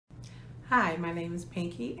Hi, my name is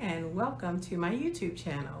Pinky and welcome to my YouTube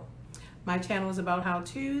channel. My channel is about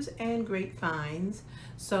how-tos and great finds,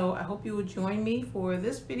 so I hope you will join me for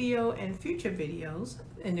this video and future videos.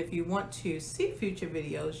 And if you want to see future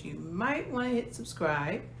videos, you might want to hit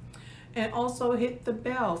subscribe and also hit the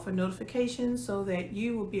bell for notifications so that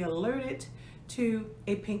you will be alerted to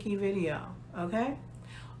a Pinky video, okay?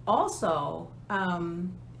 Also,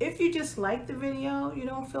 if you just like the video, you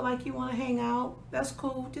don't feel like you want to hang out, that's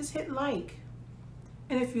cool. Just hit like.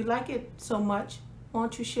 And if you like it so much, why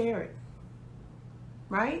don't you share it?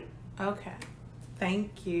 Right? Okay.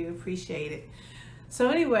 Thank you. Appreciate it. So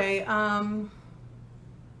anyway,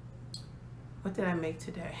 what did I make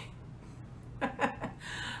today?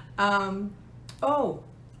 Oh,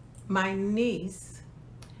 my niece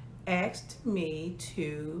asked me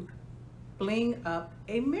to bling up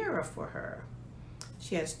a mirror for her.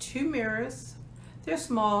 She has 2 mirrors. They're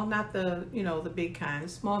small, not the, the big kind,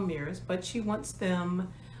 small mirrors, but she wants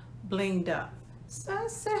them blinged up. So I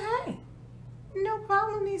said, hey, no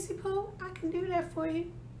problem, Niecey Pooh. I can do that for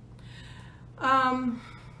you.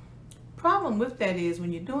 Problem with that is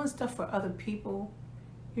when you're doing stuff for other people,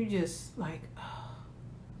 you're just like, oh,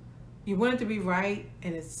 you want it to be right,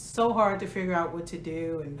 and it's so hard to figure out what to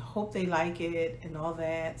do and hope they like it and all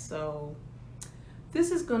that. So this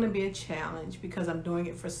is going to be a challenge because I'm doing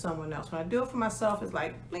it for someone else. When I do it for myself, it's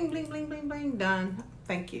like bling, bling, bling, bling, bling, done.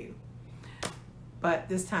 Thank you. But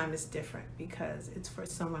this time it's different because it's for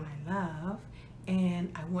someone I love and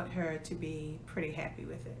I want her to be pretty happy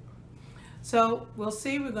with it. So we'll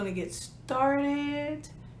see. We're going to get started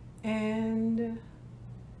and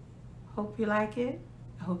hope you like it.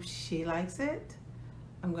 I hope she likes it.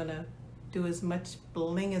 I'm going to do as much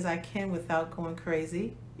bling as I can without going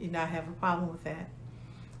crazy. You know, I have a problem with that.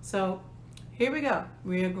 So here we go.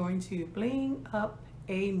 We are going to bling up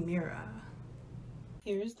a mirror.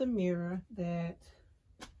 Here's the mirror that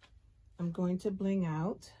I'm going to bling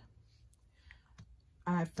out.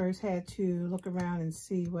 I first had to look around and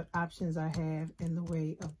see what options I have in the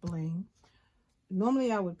way of bling.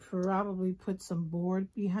 Normally I would probably put some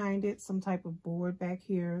board behind it, some type of board back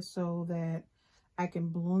here so that I can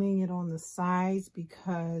bling it on the sides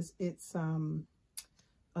because it's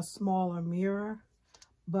a smaller mirror,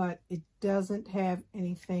 but it doesn't have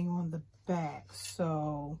anything on the back,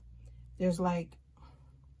 so there's like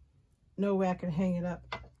no way I can hang it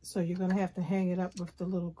up. So you're going to have to hang it up with the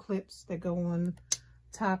little clips that go on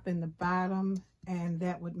top and the bottom, and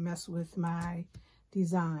that would mess with my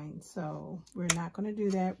design. So we're not going to do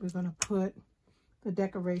that. We're going to put the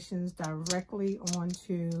decorations directly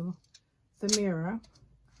onto the mirror.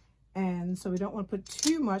 And so we don't want to put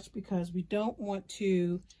too much because we don't want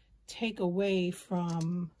to take away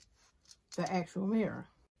from the actual mirror.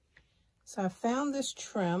 So I found this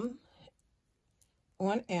trim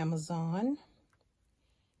on Amazon.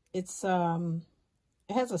 It's it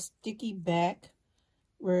has a sticky back,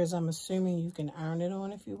 whereas I'm assuming you can iron it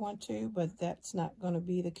on if you want to, but that's not going to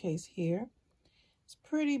be the case here. It's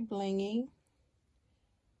pretty blingy.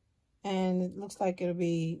 And it looks like it'll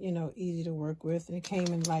be, easy to work with. And it came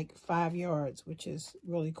in like 5 yards, which is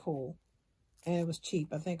really cool. And it was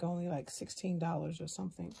cheap. I think only like $16 or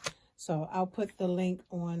something. So I'll put the link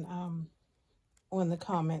on the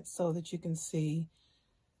comments so that you can see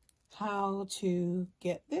how to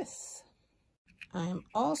get this. I'm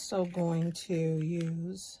also going to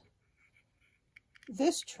use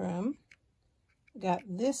this trim. Got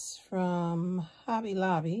this from Hobby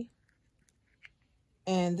Lobby.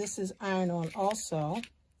 And this is iron-on also.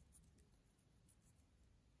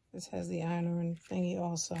 This has the iron-on thingy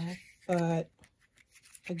also. But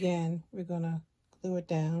again, we're going to glue it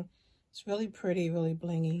down. It's really pretty, really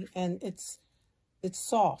blingy. And it's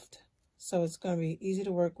soft. So it's going to be easy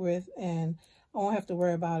to work with. And I won't have to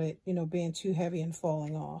worry about it, being too heavy and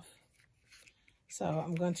falling off. So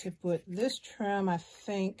I'm going to put this trim, I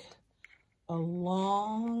think,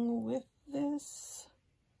 along with this.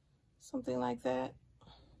 Something like that.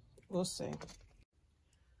 We'll see.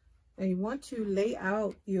 Now you want to lay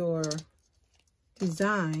out your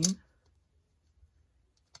design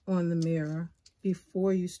on the mirror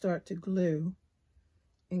before you start to glue,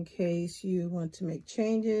 in case you want to make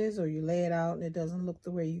changes or you lay it out and it doesn't look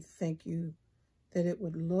the way you think that it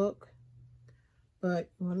would look. But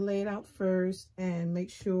you want to lay it out first and make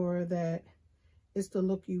sure that it's the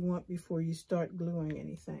look you want before you start gluing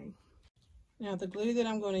anything. Now the glue that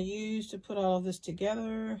I'm going to use to put all of this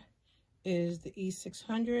together is the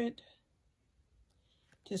E600.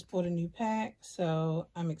 Just bought a new pack, so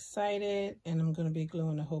I'm excited, and I'm going to be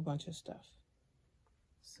gluing a whole bunch of stuff.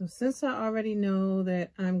 So since I already know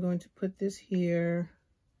that I'm going to put this here,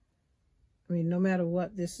 I mean, no matter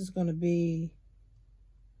what, this is going to be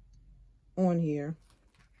on here.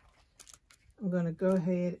 I'm going to go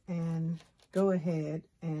ahead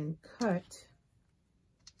and cut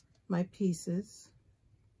my pieces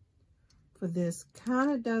for this.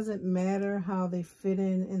 Kind of doesn't matter how they fit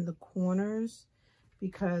in the corners,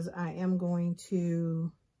 because I am going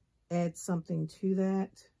to add something to that.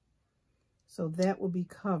 So that will be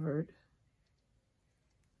covered.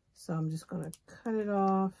 So I'm just going to cut it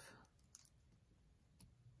off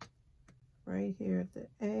right here at the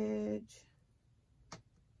edge.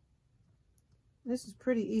 This is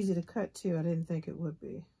pretty easy to cut too. I didn't think it would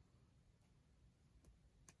be.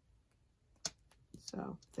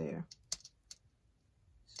 So there.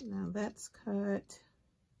 So now that's cut.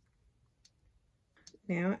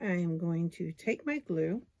 Now I am going to take my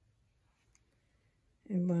glue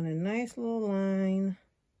and run a nice little line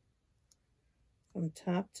from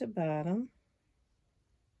top to bottom.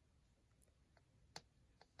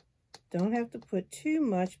 Don't have to put too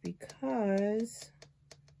much because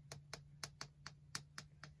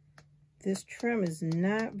this trim is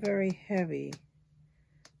not very heavy.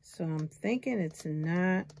 So I'm thinking it's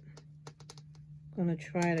not gonna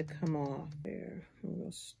try to come off. There,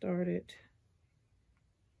 we'll start it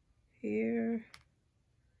here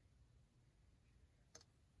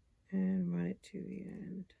and run it to the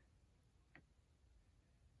end.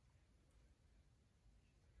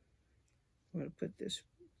 I'm gonna put this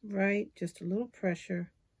right, just a little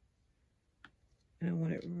pressure, and I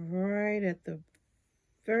want it right at the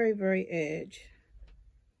very, very edge.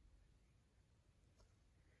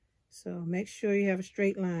 So make sure you have a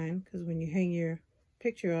straight line, because when you hang your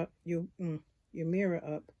picture up, your mirror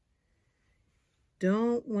up,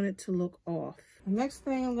 don't want it to look off. The next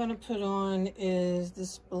thing I'm going to put on is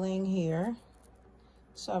this bling here.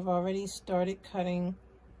 So I've already started cutting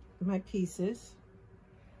my pieces,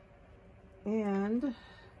 and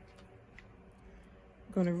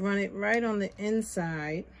I'm going to run it right on the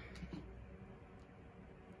inside,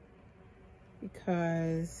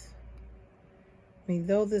 because I mean,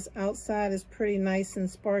 though this outside is pretty nice and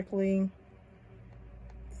sparkly,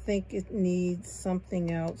 I think it needs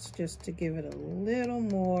something else just to give it a little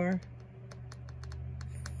more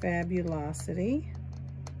fabulosity.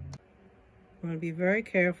 I'm going to be very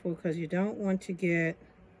careful because you don't want to get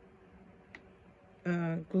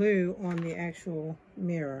glue on the actual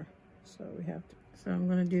mirror. So we have to. So I'm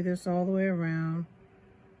going to do this all the way around.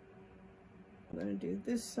 I'm going to do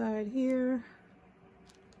this side here.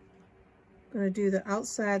 I'm going to do the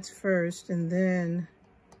outsides first and then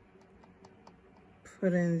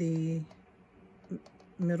put in the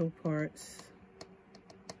middle parts.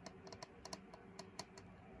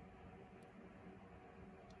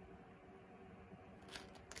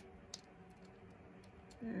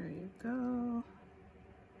 There you go.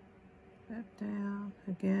 That down.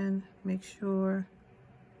 Again, make sure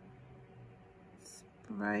it's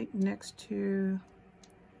right next to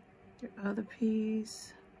your other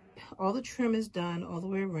piece. All the trim is done all the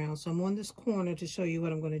way around, so I'm on this corner to show you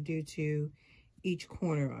what I'm going to do to each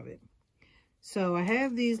corner of it. So I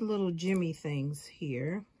have these little jimmy things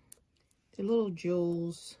here. They're little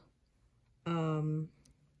jewels. I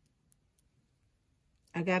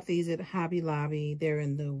got these at Hobby Lobby. They're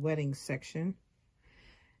in the wedding section.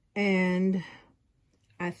 And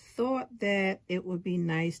I thought that it would be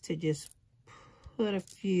nice to just put a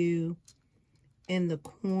few in the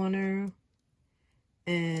corner.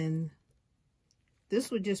 And this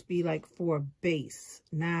would just be like for a base,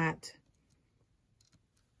 not,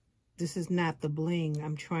 this is not the bling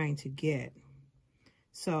I'm trying to get.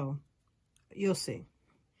 So you'll see.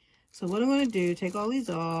 So what I'm going to do, take all these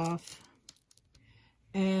off,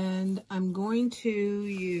 and I'm going to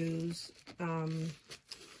use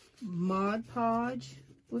Mod Podge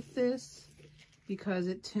with this because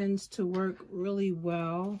it tends to work really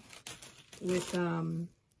well with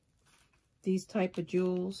these type of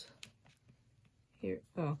jewels. Here,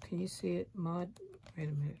 oh, can you see it? Wait a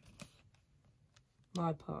minute.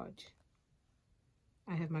 Mod Podge.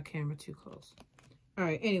 I have my camera too close. All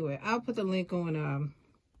right, anyway, I'll put the link on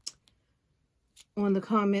the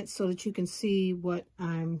comments so that you can see what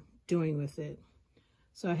I'm doing with it.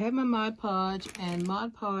 So I have my Mod Podge, and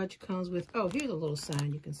Mod Podge comes with, oh, here's a little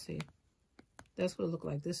sign you can see. That's what it looks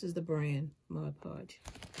like. This is the brand, Mod Podge.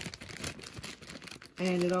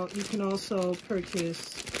 And you can also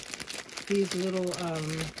purchase these little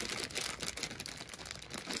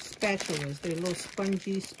spatulas. They're little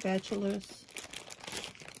spongy spatulas.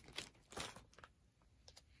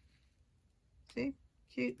 See?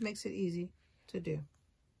 Cute. Makes it easy to do.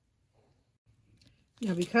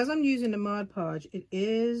 Now, because I'm using the Mod Podge, it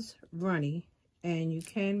is runny, and you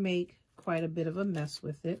can make quite a bit of a mess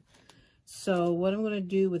with it. So what I'm going to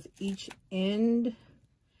do with each end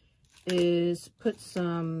is put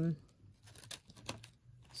some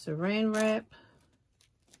saran wrap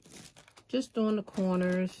just on the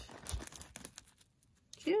corners,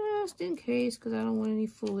 just in case, because I don't want any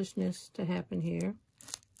foolishness to happen here.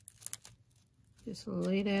 Just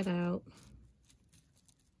lay that out.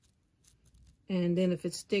 And then if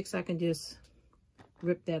it sticks, I can just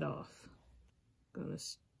rip that off. I'm gonna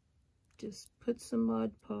just put some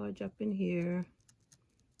Mod Podge up in here.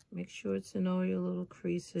 Make sure it's in all your little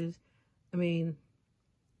creases. I mean,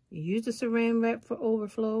 you use the saran wrap for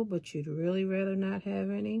overflow, but you'd really rather not have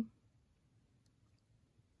any.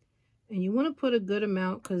 And you want to put a good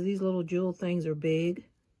amount because these little jewel things are big.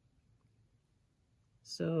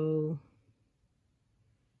 So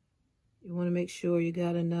you want to make sure you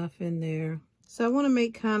got enough in there. So I want to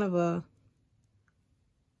make kind of a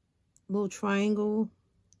little triangle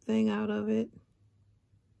thing out of it.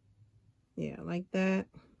 Yeah, like that.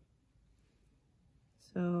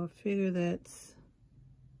 So I figure that's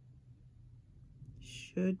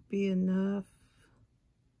should be enough.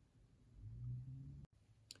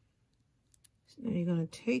 So now you're going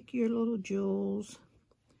to take your little jewels,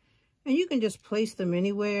 and you can just place them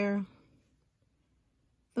anywhere.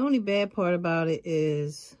 The only bad part about it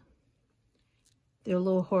is they're a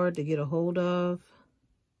little hard to get a hold of.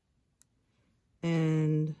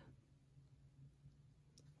 And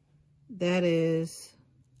that is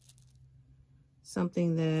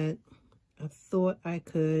something that I thought I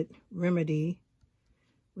could remedy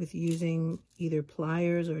with using either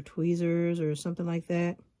pliers or tweezers or something like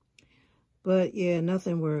that. But yeah,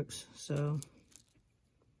 nothing works. So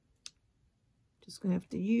just gonna have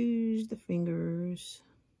to use the fingers,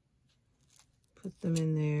 put them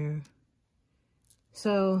in there.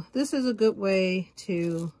 So this is a good way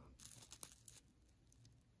to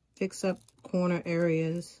fix up corner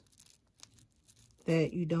areas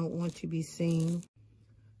that you don't want to be seen.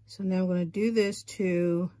 So now I'm going to do this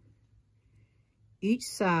to each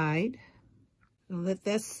side. I'm going to let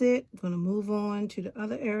that sit. I'm going to move on to the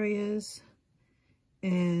other areas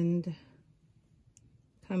and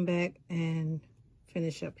come back and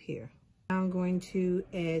finish up here. Now I'm going to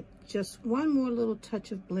add just one more little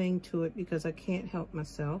touch of bling to it because I can't help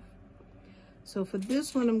myself. So for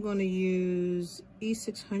this one, I'm going to use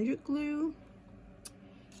E600 glue.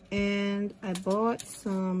 And I bought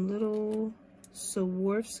some little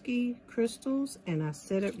Swarovski crystals, and I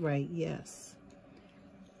said it right, yes.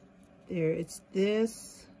 There, it's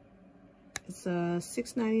this. It's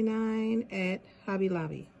 $6.99 at Hobby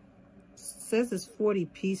Lobby. It says it's 40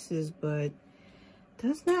 pieces, but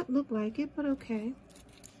does not look like it, but okay.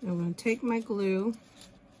 I'm going to take my glue,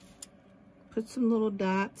 put some little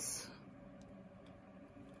dots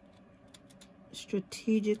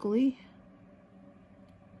strategically,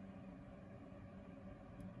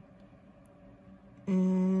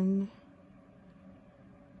 and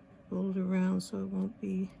roll it around so it won't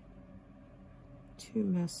be too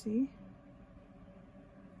messy.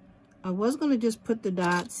 I was going to just put the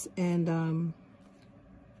dots and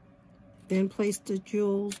then place the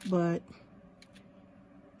jewels, but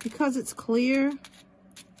because it's clear,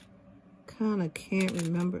 kind of can't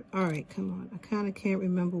remember. All right, come on. I kind of can't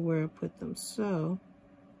remember where I put them. So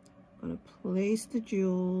I'm going to place the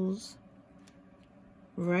jewels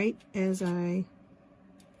right as I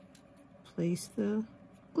place the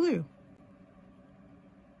glue,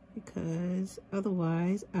 because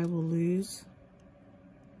otherwise I will lose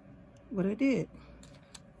what I did.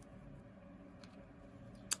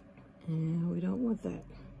 And we don't want that.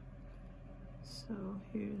 So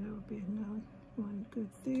here, that would be another one good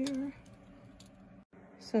there.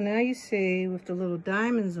 So now you see with the little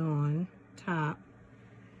diamonds on top,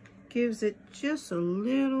 gives it just a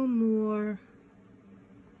little more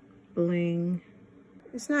bling.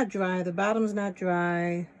 It's not dry, the bottom's not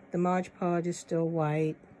dry, the Mod Podge is still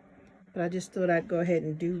white, but I just thought I'd go ahead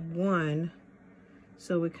and do one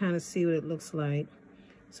so we kind of see what it looks like.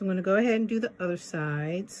 So I'm going to go ahead and do the other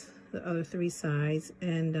sides, the other three sides,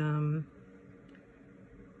 and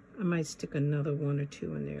I might stick another one or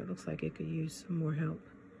two in there. It looks like it could use some more help.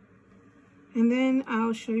 And then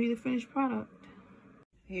I'll show you the finished product.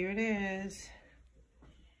 Here it is.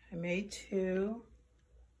 I made two.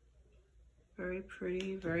 Very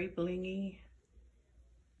pretty, very blingy.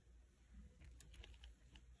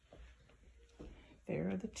 There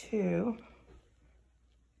are the two.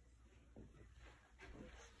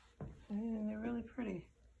 And they're really pretty.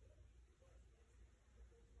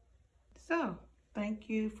 So, thank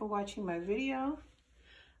you for watching my video.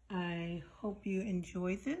 I hope you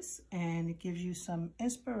enjoyed this and it gives you some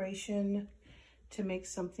inspiration to make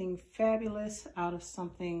something fabulous out of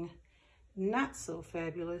something not so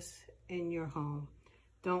fabulous in your home.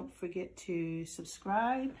 Don't forget to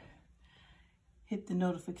subscribe. Hit the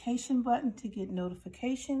notification button to get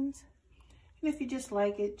notifications. And if you just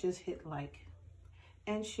like it, just hit like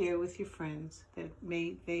and share with your friends that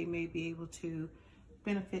they may be able to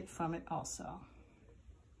benefit from it also.